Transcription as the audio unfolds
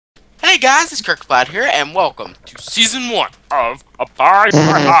Hey guys, it's Kirkblad here, and welcome to Season 1 of Abide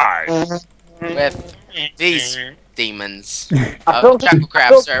By Hyde with these demons of the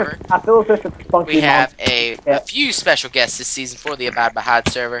Chucklecraft server. I feel as if it's funky. We have a few special guests this season for the Abide By Hyde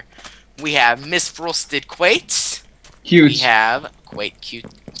server. We have Miss Frosted Quates. Cute. We have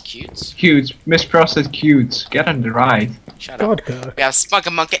Cutes. Cute. Misprocessed cute. Get on the right. Shut up. We have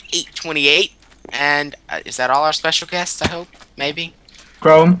Spunkamunka 828, and is that all our special guests? I hope, maybe.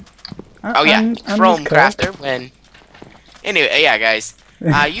 Chrome. Oh yeah, Chrome Crafter. Anyway, yeah, guys.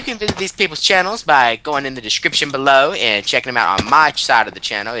 You can visit these people's channels by going in the description below and checking them out on my side of the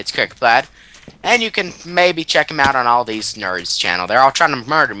channel. It's Kirkblad. And you can maybe check them out on all these nerds' channel. They're all trying to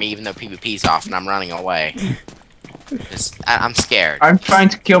murder me, even though PvP's off and I'm running away. I'm scared. I'm trying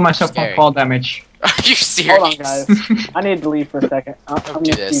to kill myself on fall damage. Are you serious? Hold on, guys. I need to leave for a second. I'm Don't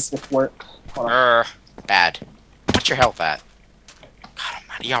do gonna see if this works. Bad. What's your health at? God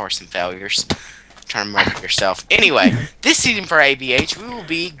almighty, y'all are some failures. Trying to murder yourself. Anyway, this season for ABH, we will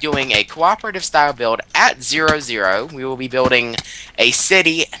be doing a cooperative style build at 0-0. We will be building a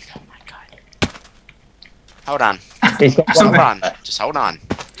city. Oh my god. Hold on. Hold on. Just hold on.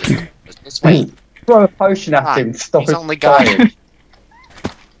 Just wait. Throw a potion at him. Stop He's him. only got it.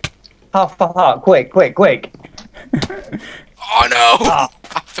 Half. Quick. Oh no!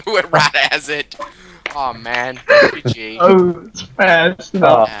 I threw it right as it. Oh man. GG. Oh, it's fast.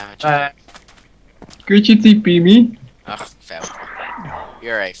 No. Ouch. Could you TP me? Ugh, failure.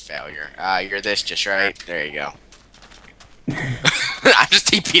 You're a failure. You're this just right. There you go. I just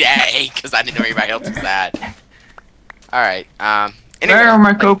TP'd A because I didn't know anybody else was that. Alright, anyway, Where are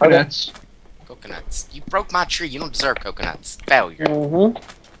my coconuts? Coconuts. You broke my tree. You don't deserve coconuts. Failure. Mm-hmm.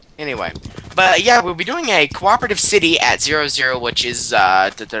 Anyway, but yeah, we'll be doing a cooperative city at 0-0, which is,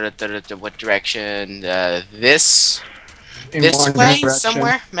 what direction? This way,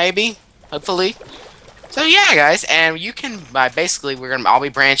 somewhere, maybe, hopefully. So yeah, guys, and you can, basically, we're gonna all be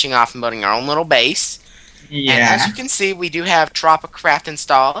branching off and building our own little base. Yeah. And as you can see, we do have Tropicraft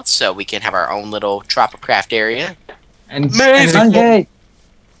installed, so we can have our own little Tropicraft area. And Okay.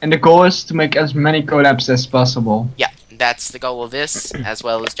 the goal is to make as many collabs as possible. Yeah, that's the goal of this, as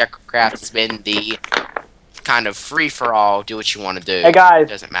well as Tropicraft has been the kind of free-for-all, do what you want to do. Hey guys,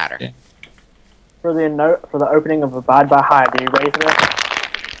 Doesn't matter. Yeah. for the opening of Abide by Hyde, are you ready for this?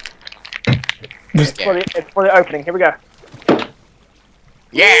 It's for the opening. Here we go.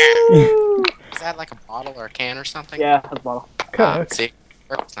 Yeah! Is that like a bottle or a can or something? Yeah, that's a bottle. Kirk, See?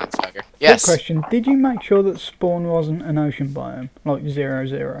 It's not sugar. quick Yes. question. Did you make sure that spawn wasn't an ocean biome? Like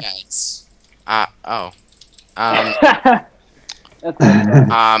 0-0? Yeah, it's... That's it.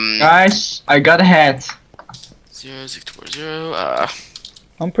 Guys, I got a hat. 0640,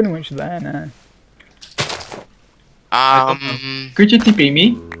 I'm pretty much there now. Could you TP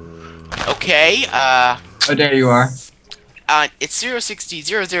me? okay, Oh, there you are. it's 060,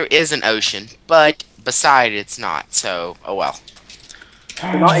 00 is an ocean, but beside it's not, so, oh well.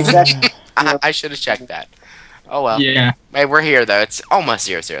 Not exactly. I should have checked that. Oh well. Yeah. Hey, we're here though, it's almost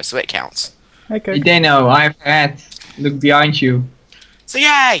 0-0, so it counts. Okay. They know, I have a hat. Look behind you. So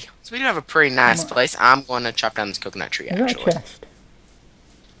yay! So we do have a pretty nice place. I'm going to chop down this coconut tree, Is that a actually. chest?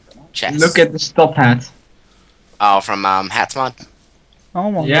 Chest. Look at the stop hat. Oh, from, Hatsmod? Oh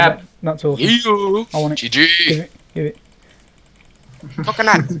my Yep. god. That's awesome. You. I want it. GG. Give it.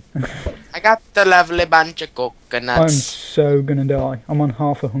 Coconut. I got the lovely bunch of I'm coconuts. so gonna die. I'm on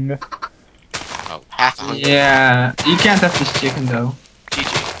half a hunger. Oh, half a hundred. Yeah, you can't have this chicken though.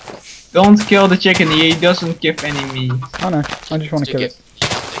 GG. Don't kill the chicken, he doesn't give any meat. I know. I just want to kill it.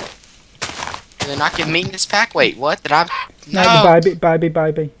 Did they not give meat in this pack? Wait, what? Did I? No, the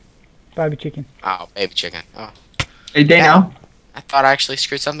baby chicken. Oh, baby chicken. Oh, Hey, they know. I thought I actually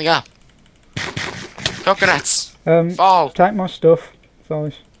screwed something up. Coconuts. Fall. Take my stuff,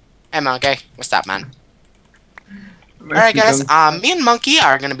 guys. Hey, Monkey. What's up, man? Alright, guys. Me and Monkey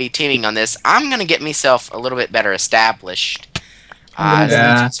are going to be teaming on this. I'm going to get myself a little bit better established.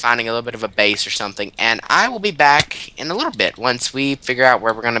 Yeah. Just finding a little bit of a base or something. And I will be back in a little bit once we figure out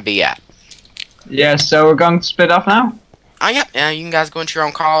where we're going to be at. Yeah, so we're going to split off now? Oh, yeah. Yeah, you can guys go into your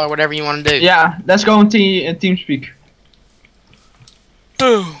own call or whatever you want to do. Yeah, let's go into TeamSpeak.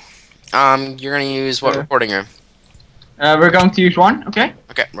 You're going to use what recording room? We're going to use one, okay?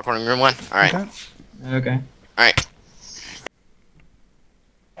 Okay, recording room 1. Alright. Okay. Alright.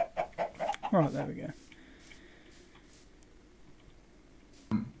 Right, there we go.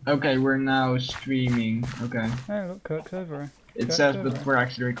 Okay, we're now streaming. Okay. Hey, look, Kirk's over here. It Kirk's says, over but here. we're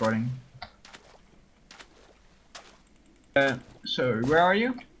actually recording. So, where are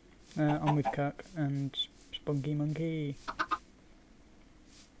you? I'm with Kirk and Spunky Monkey.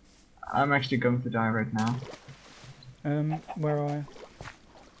 I'm actually going to die right now. Where are you?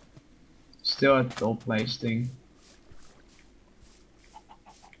 Still at the old place thing.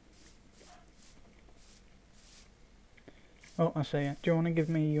 Oh, I see it. Do you want to give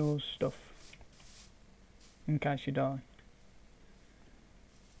me your stuff? In case you die.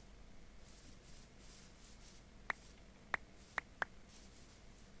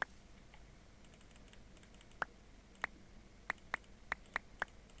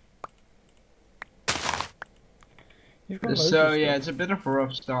 You've got loads So of yeah, stuff. it's a bit of a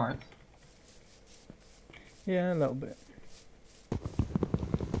rough start. Yeah, a little bit.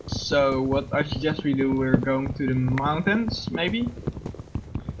 So what I suggest we do, we're going to the mountains, maybe?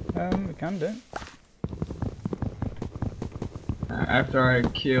 We can do. After I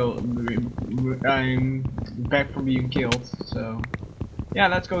kill, I'm back from being killed, so... Yeah,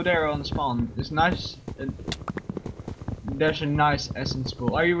 let's go there on spawn. It's nice. There's a nice essence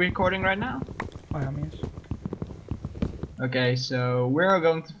pool. Are you recording right now? I am, yes. Okay, so we're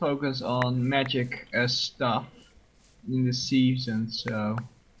going to focus on magic stuff in the season, so...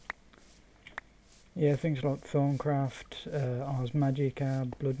 Yeah, things like Thorncraft, Ars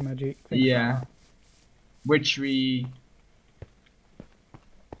Magica, Blood Magic, things Yeah. like that. Witchery.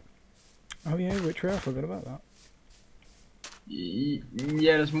 Oh yeah, Witchery, I forgot about that.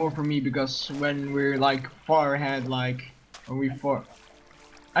 Yeah, that's more for me because when we're like far ahead, like when we far.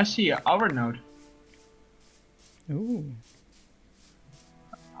 I see our node. Ooh.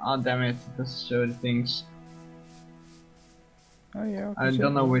 Oh damn it! It doesn't show the things. Oh yeah, I can see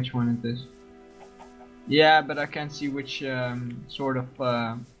don't it know now. which one it is. Yeah, but I can't see which sort of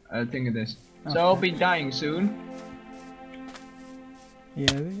thing it is. So I'll Okay. be dying soon.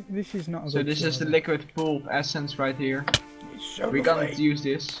 Yeah, this is not a So good this is the server. liquid pool of essence right here. It's so We're gonna lovely. use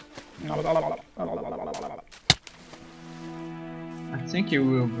this. I think you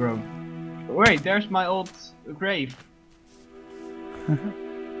will grow. Wait, there's my old grave.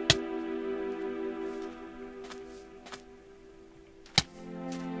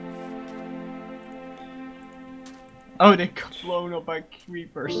 Oh, they got blown up by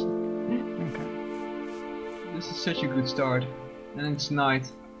creepers. Okay. This is such a good start. And it's night.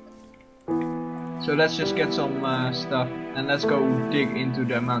 So let's just get some stuff and let's go dig into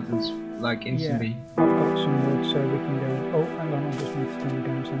the mountains like instantly. I've got some wood so we can go. Oh, hang on, I just need to turn the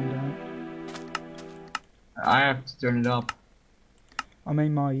game sound down. I have to turn it up. I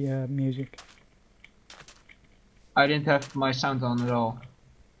mean my music. I didn't have my sound on at all.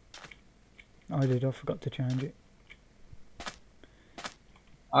 I did, I forgot to change it.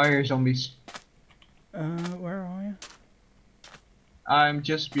 I hear zombies. Where are you? I'm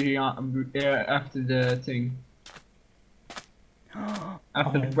just beyond after the thing.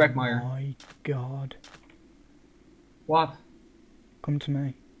 After the quagmire. Oh my god. What? Come to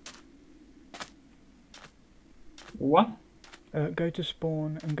me. What? Go to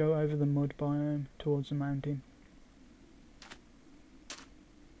spawn and go over the mud biome towards the mountain.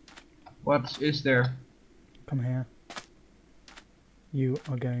 What is there? Come here. You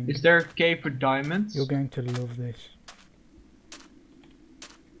are going. Is there a cave for diamonds? You're going to love this.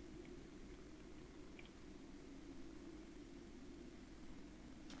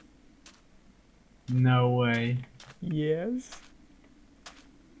 No way. Yes.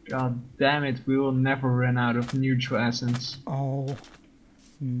 God damn it, we will never run out of neutral essence. Oh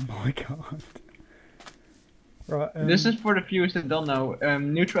my god. Right. This is for the viewers that don't know.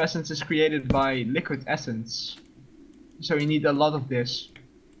 Neutral essence is created by liquid essence. So you need a lot of this.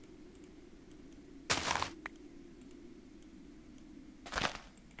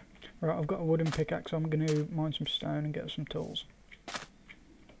 Right, I've got a wooden pickaxe, so I'm going to mine some stone and get some tools.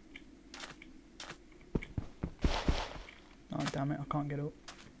 Oh damn it, I can't get up.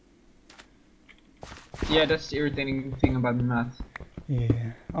 Yeah, that's the irritating thing about the map.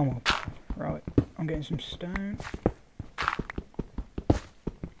 Yeah, I'm up. Right, I'm getting some stone.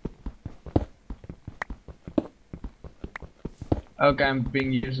 Okay, I'm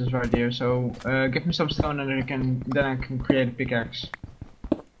being useless right here, so give me some stone and then I can create a pickaxe.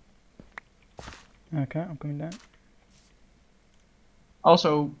 Okay, I'm coming down.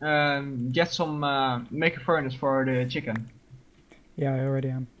 Also, get some make a furnace for the chicken. Yeah, I already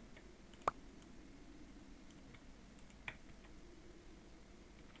am.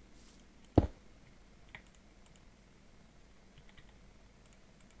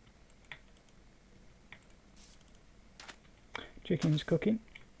 Chicken's cooking.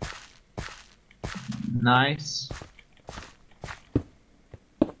 Nice.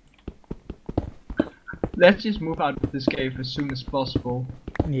 Let's just move out of this cave as soon as possible.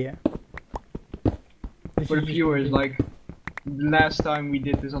 Yeah. For the viewers, like, the last time we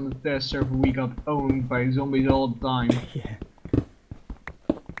did this on the test server, we got owned by zombies all the time. Yeah.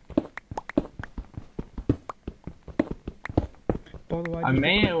 By the way, I just a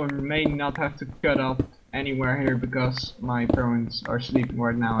may quick- or may not have to cut up anywhere here because my parents are sleeping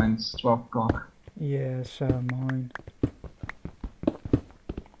right now and it's 12 o'clock. Yeah, so am mine.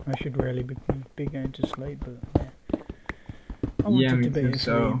 I should really be going to sleep, but yeah. I want Yeah, it me to be too, a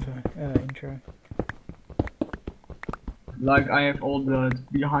so- free intro. Like I have all the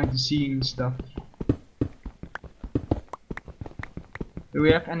behind the scenes stuff. Do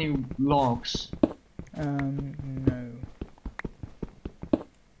we have any logs? No.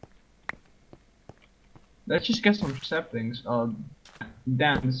 Let's just get some saplings.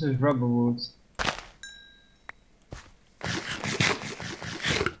 Damn, this is rubber wood. Come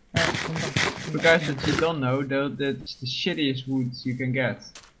back. For guys that you don't know, though, that's the shittiest woods you can get.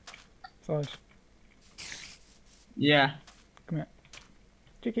 Close. Yeah.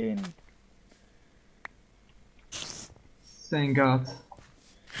 Chicken. Thank God.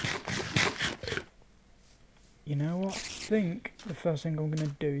 You know what? I think the first thing I'm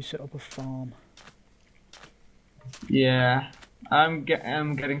gonna do is set up a farm. Yeah. I'm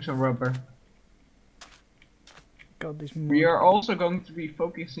getting some rubber. God, this We are also going to be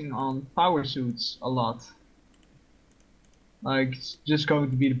focusing on power suits a lot. Like, it's just going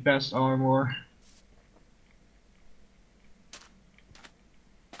to be the best armor.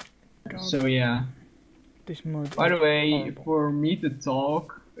 God, So yeah. this mud. By the is way, horrible. for me to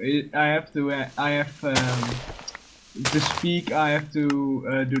talk, I have to speak. I have to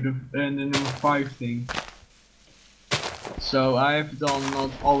do the number 5 thing. So I have done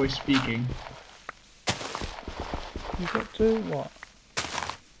not always speaking. You got to what?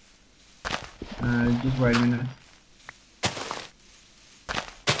 Just wait a minute.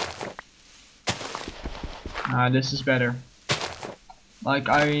 This is better. Like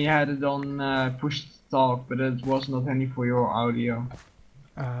I had it on push to talk, but it was not any for your audio.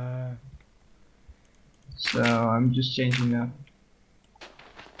 So I'm just changing that.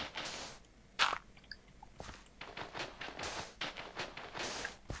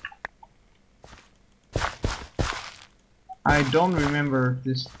 I don't remember if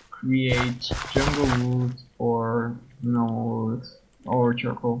this creates jungle wood or normal wood or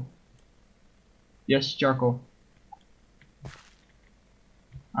charcoal. Yes, charcoal.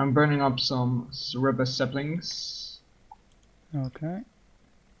 I'm burning up some rubber saplings, Okay.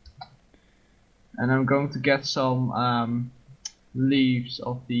 and I'm going to get some leaves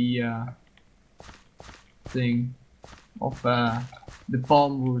of the thing of the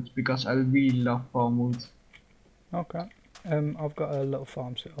palm wood because I really love palm wood. Okay. I've got a little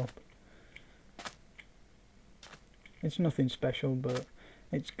farm set up. It's nothing special, but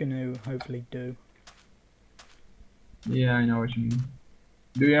it's gonna hopefully do. Yeah, I know what you mean.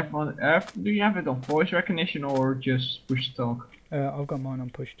 Do you have it on voice recognition or just push to talk? I've got mine on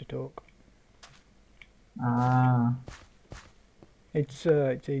push to talk. Ah, It's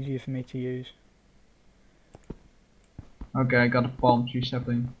easier for me to use. okay, I got a palm tree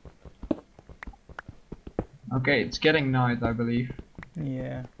sapling. Okay, it's getting night, I believe.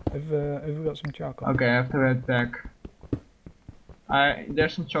 Yeah. Have we got some charcoal? Okay, I have to head back.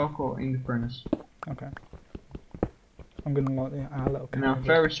 There's some charcoal in the furnace. Okay. I'm gonna light our little And I'm candle.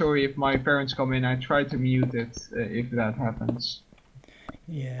 very sorry if my parents come in. I try to mute it if that happens.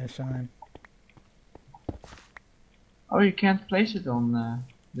 Yeah, same. Oh, you can't place it on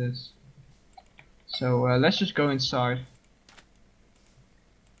this. So let's just go inside.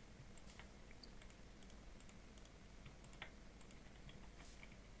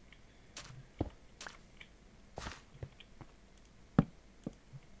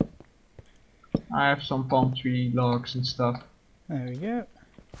 I have some palm tree logs and stuff. There we go.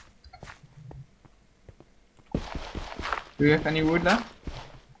 Do you have any wood left?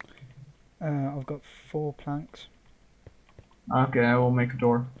 I've got 4 planks. Okay, I will make a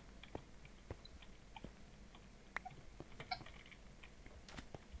door.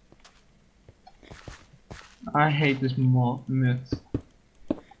 I hate this myth.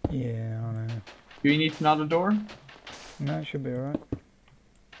 Yeah, I know. Do you need another door? No, it should be alright.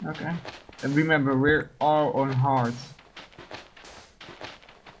 Okay. And remember, we're all on hard.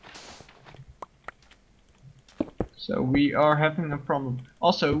 So we are having a problem.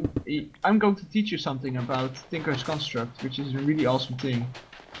 Also, I'm going to teach you something about Tinker's Construct, which is a really awesome thing.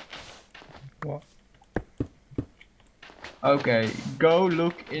 What? Okay, go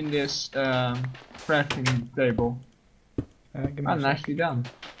look in this crafting table. Give me Ah, a sec. nicely done.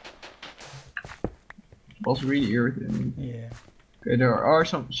 Was really irritating. Yeah. Okay, there are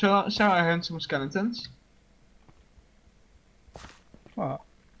some. Shall I hunt some skeletons? What?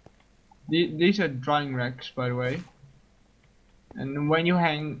 These are drying racks, by the way. And when you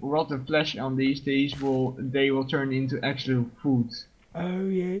hang rotten flesh on these, they will turn into actual food. Oh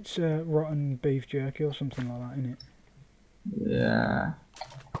yeah, it's rotten beef jerky or something like that, isn't it? Yeah.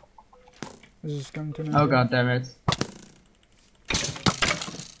 This is going to Oh god damn it.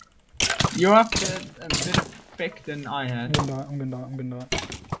 You have a bit of pick than I had. I'm gonna die.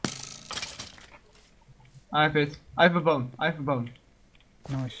 I have it. I have a bone.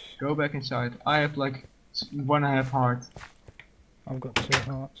 Nice. Go back inside. I have like 1.5 heart. I've got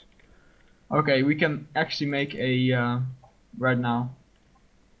 2 hearts. Okay, we can actually make a right now.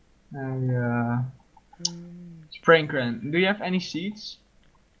 A spraying can. Do you have any seeds?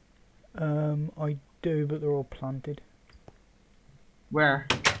 I do, but they're all planted. Where?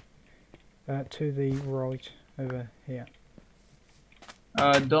 To the right, over here.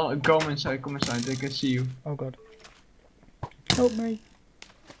 Don't come inside. They can see you. Oh god. Help me!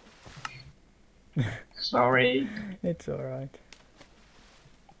 Sorry, It's alright.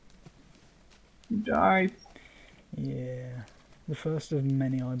 you died. Yeah. The first of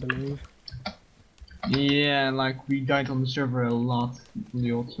many, I believe. Yeah, like we died on the server a lot on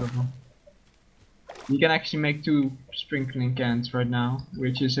the old server. You can actually make 2 sprinkling cans right now,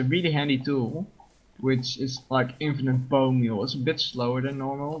 which is a really handy tool. Which is like infinite bone meal. It's a bit slower than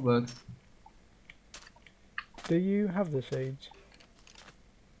normal, but Do you have the seeds?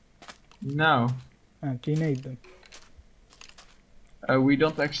 no. Do you need them? We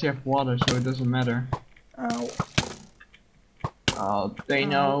don't actually have water, so it doesn't matter. Ow! Oh, they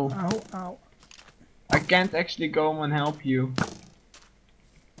know. Ow, ow. I can't actually go and help you.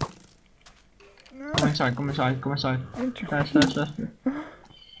 No. Come inside. I'm trying. Fast.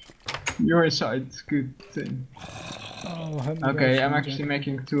 You're inside, it's good thing. Oh, I hope you Okay, guys I'm can actually get-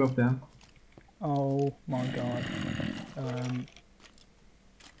 making 2 of them. Oh my god.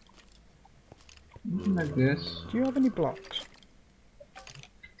 Like this. Do you have any blocks?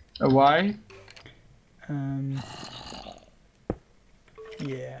 Why?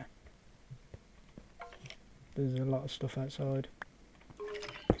 Yeah. There's a lot of stuff outside.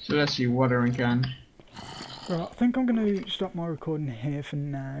 So let's see, watering can. Right, I think I'm going to stop my recording here for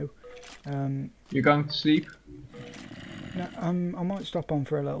now. You're going to sleep? No, I might stop on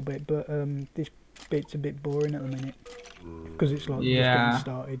for a little bit, but this bit's a bit boring at the minute. Because it's like Yeah. just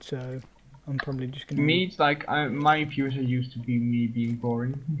getting started, so I'm probably just going to... Me, it's like, my viewers are used to me being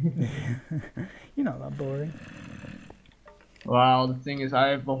boring. You're not that boring. Well, the thing is, I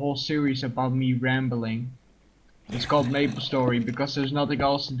have a whole series about me rambling. It's called Maple Story, because there's nothing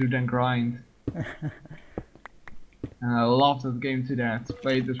else to do than grind. And I love that game to death.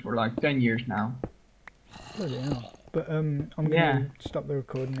 Played this for like 10 years now. Bloody hell. But I'm going Yeah. to stop the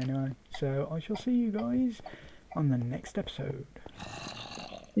recording anyway. So I shall see you guys on the next episode.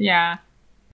 Yeah.